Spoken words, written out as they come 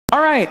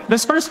right,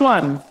 this first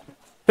one.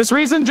 This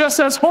reason just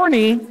says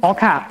horny, all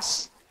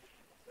caps.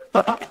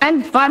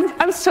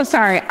 I'm so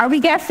sorry. Are we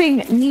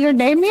guessing near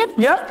Damien?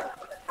 Yep.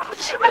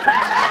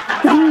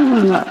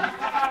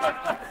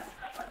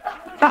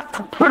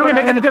 Who do we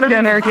make it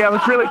again, Eric? Yeah,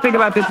 let's really think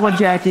about this one,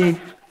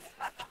 Jackie.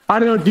 I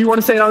don't know. Do you want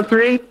to say it on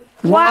three?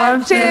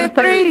 1, 2,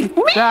 3.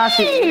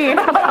 Jackie.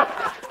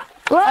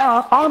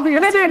 Well, I'll be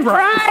in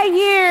right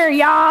here,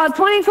 y'all.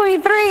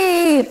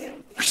 2023.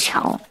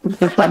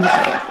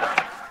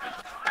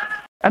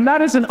 And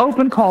that is an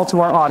open call to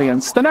our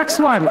audience. The next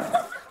one.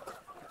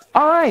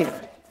 All right.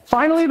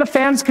 Finally, the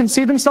fans can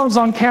see themselves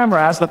on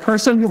camera as the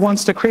person who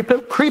wants to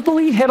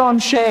creepily hit on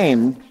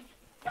Shayne.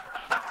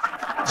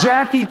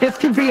 Jackie, this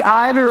could be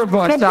either of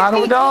us. I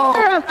don't know.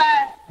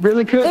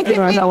 Really could. It could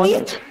be either of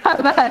us.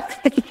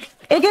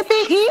 It could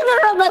be either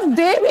of us,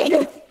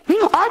 David.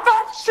 I'm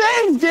not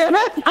Shayne, damn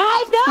it.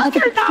 I know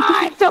you're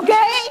not,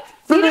 okay?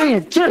 3,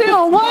 2,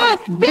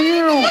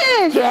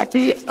 1,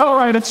 Jackie. All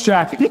right, it's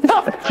Jackie.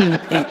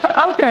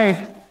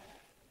 Okay.